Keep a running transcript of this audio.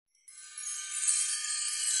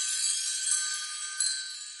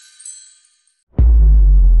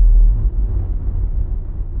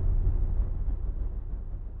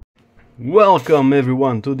Welcome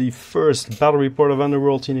everyone to the first battle report of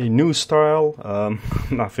Underworlds in a new style.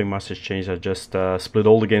 Nothing much has changed. I just split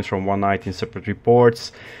all the games from one night in separate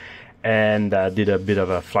reports and did a bit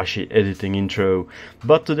of a flashy editing intro.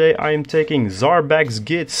 But today I am taking Zarbag's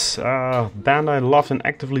Gitz, a band I loved and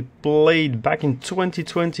actively played back in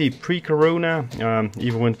 2020 pre-corona.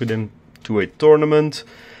 Even went with them to a tournament,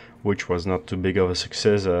 which was not too big of a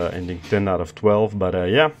success, ending 10 out of 12, but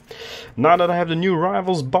yeah. Now that I have the new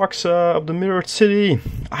Rivals box of the Mirrored City,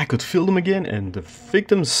 I could fill them again, and the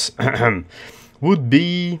victims would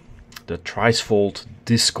be the Thricefold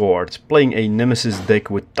Discord, playing a Nemesis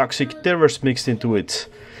deck with Toxic Terrors mixed into it.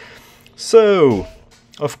 So,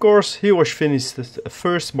 of course, he was finished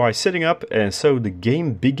first by setting up, and so the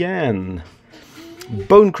game began.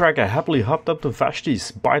 Bonecracker happily hopped up to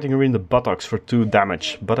Vashti's, biting her in the buttocks for 2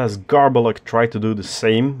 damage, but as Garbaluk tried to do the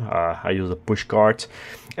same, I used a push card,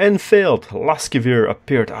 and failed. Laskivir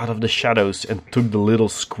appeared out of the shadows and took the little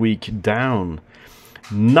squeak down.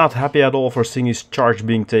 Not happy at all for seeing his charge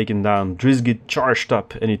being taken down, Drizgit charged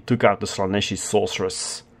up and he took out the Slaneshi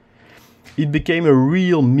Sorceress. It became a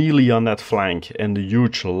real melee on that flank, and the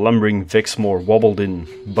huge lumbering Vexmore wobbled in,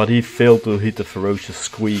 but he failed to hit the ferocious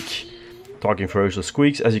squeak. Talking ferocious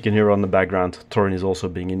squeaks, as you can hear on the background, Thorin is also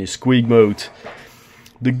being in his squeak mode.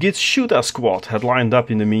 The Gitz Shooter squad had lined up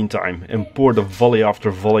in the meantime and poured a volley after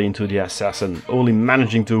volley into the assassin, only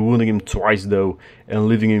managing to wound him twice though, and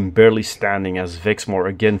leaving him barely standing as Vexmore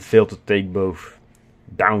again failed to take both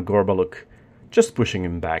down Gorbaluk, just pushing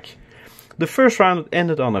him back. The first round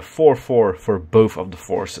ended on a 4-4 for both of the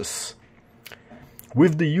forces.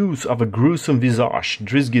 With the use of a gruesome visage,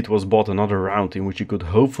 Drizgit was bought another round in which he could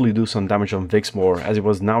hopefully do some damage on Vexmore, as he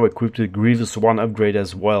was now equipped with Grievous 1 upgrade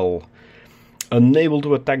as well. Unable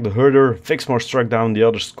to attack the herder, Vexmore struck down the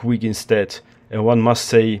other squeak instead, and one must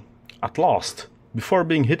say, at last, before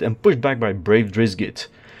being hit and pushed back by brave Drizgit.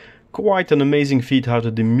 Quite an amazing feat how the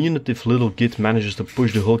diminutive little Git manages to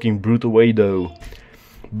push the hulking brute away though.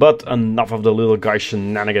 But enough of the little guy's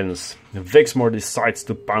shenanigans. Vexmore decides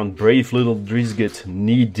to pound brave little Drizgit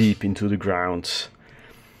knee-deep into the ground.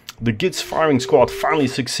 The Git's firing squad finally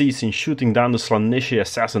succeeds in shooting down the Slaneshi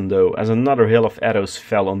assassin though, as another hail of arrows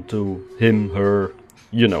fell onto him, her,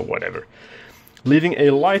 you know, whatever. Leaving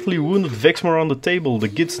a lightly wounded Vexmore on the table, the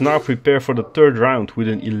Gitz now prepare for the third round with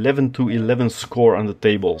an 11-11 score on the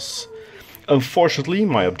tables. Unfortunately,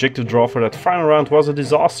 my objective draw for that final round was a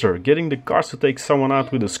disaster, getting the cards to take someone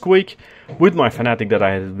out with a squeak, with my fanatic that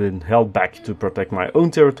I had been held back to protect my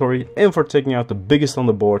own territory, and for taking out the biggest on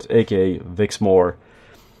the board, aka Vexmore.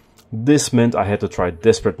 This meant I had to try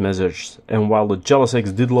desperate measures, and while the Jealous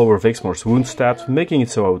X did lower Vexmore's wound stat, making it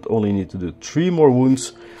so I would only need to do 3 more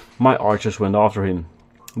wounds, my archers went after him.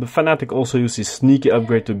 The fanatic also used his sneaky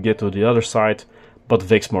upgrade to get to the other side, but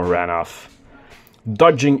Vexmore ran off.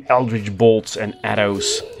 Dodging eldritch bolts and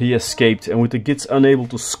arrows, he escaped, and with the Gitz unable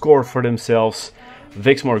to score for themselves,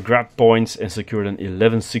 Vexmore grabbed points and secured an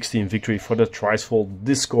 11-16 victory for the Thricefold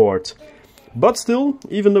Discord. But still,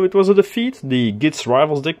 even though it was a defeat, the Gitz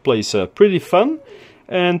Rivals deck plays pretty fun,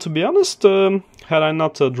 and to be honest, had I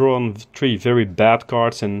not drawn 3 very bad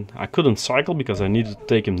cards and I couldn't cycle because I needed to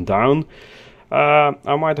take him down,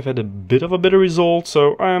 I might have had a bit of a better result,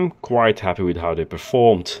 so I'm quite happy with how they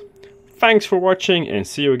performed. Thanks for watching and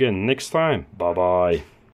see you again next time. Bye bye.